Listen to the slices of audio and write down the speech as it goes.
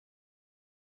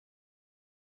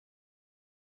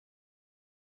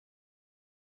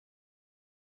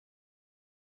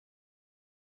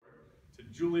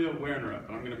Julia Waernerup,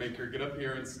 and I'm going to make her get up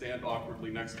here and stand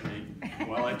awkwardly next to me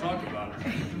while I talk about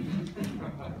her.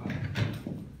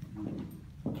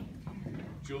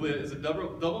 Julia is a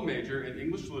double major in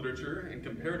English literature and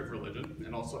comparative religion,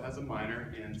 and also has a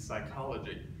minor in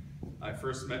psychology. I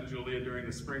first met Julia during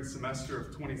the spring semester of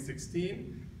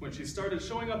 2016, when she started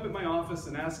showing up at my office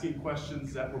and asking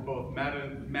questions that were both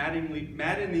maddeningly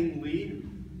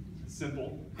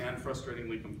simple and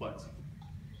frustratingly complex.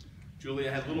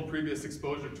 Julia had little previous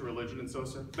exposure to religion, and so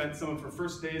spent some of her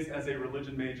first days as a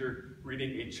religion major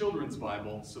reading a children's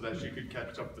Bible so that she could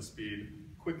catch up to speed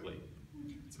quickly.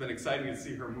 It's been exciting to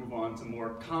see her move on to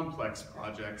more complex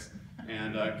projects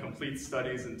and complete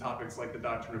studies in topics like the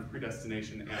doctrine of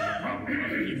predestination and the problem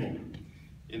of evil.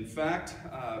 In fact,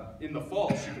 in the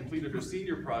fall, she completed her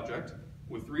senior project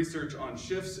with research on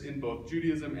shifts in both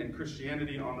Judaism and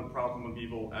Christianity on the problem of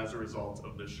evil as a result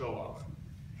of the show-off.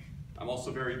 I'm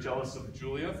also very jealous of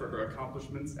Julia for her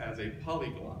accomplishments as a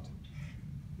polyglot.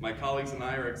 My colleagues and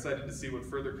I are excited to see what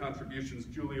further contributions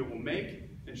Julia will make,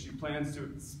 and she plans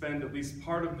to spend at least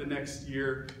part of the next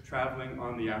year traveling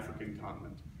on the African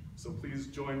continent. So please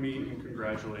join me in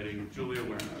congratulating Julia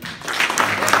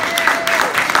Waernerup.